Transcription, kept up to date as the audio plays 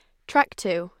Track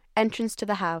 2. Entrance to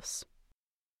the house.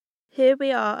 Here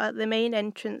we are at the main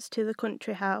entrance to the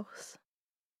country house.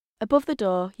 Above the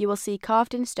door you will see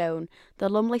carved in stone the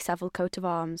Lumley Savile coat of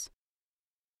arms.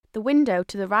 The window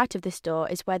to the right of this door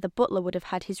is where the butler would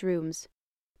have had his rooms.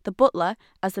 The butler,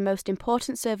 as the most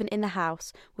important servant in the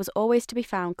house, was always to be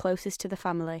found closest to the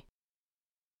family.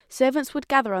 Servants would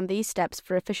gather on these steps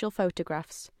for official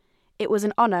photographs. It was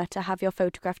an honour to have your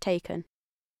photograph taken.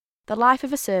 The life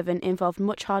of a servant involved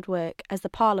much hard work, as the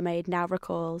parlour-maid now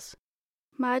recalls.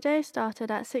 My day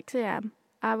started at 6 a.m.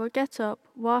 I would get up,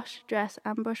 wash, dress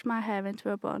and brush my hair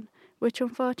into a bun, which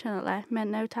unfortunately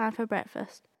meant no time for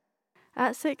breakfast.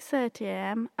 At 6:30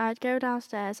 a.m. I'd go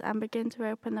downstairs and begin to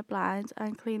open the blinds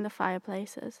and clean the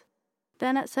fireplaces.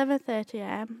 Then at 7:30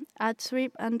 a.m. I'd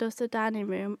sweep and dust the dining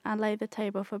room and lay the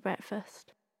table for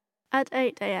breakfast. At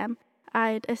 8 a.m.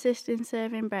 I'd assist in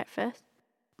serving breakfast.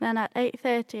 Then at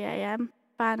 8:30 a.m.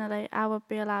 finally I would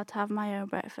be allowed to have my own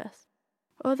breakfast.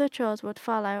 Other chores would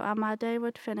follow and my day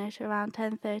would finish around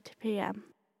 10:30 p.m.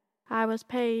 I was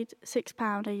paid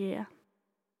 £6 a year.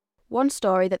 One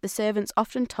story that the servants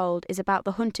often told is about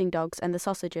the hunting dogs and the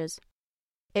sausages.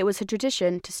 It was a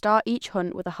tradition to start each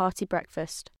hunt with a hearty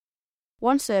breakfast.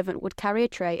 One servant would carry a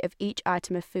tray of each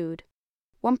item of food.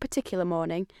 One particular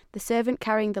morning, the servant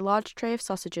carrying the large tray of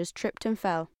sausages tripped and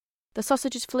fell. The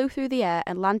sausages flew through the air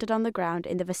and landed on the ground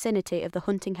in the vicinity of the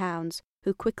hunting hounds,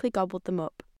 who quickly gobbled them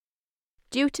up.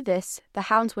 Due to this, the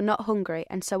hounds were not hungry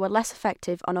and so were less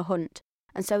effective on a hunt,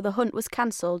 and so the hunt was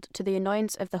cancelled to the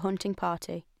annoyance of the hunting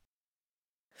party.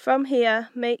 From here,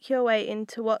 make your way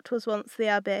into what was once the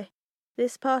Abbey.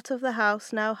 This part of the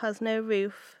house now has no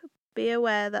roof. Be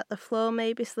aware that the floor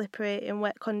may be slippery in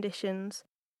wet conditions.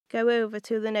 Go over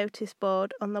to the notice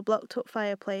board on the blocked-up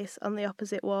fireplace on the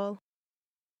opposite wall.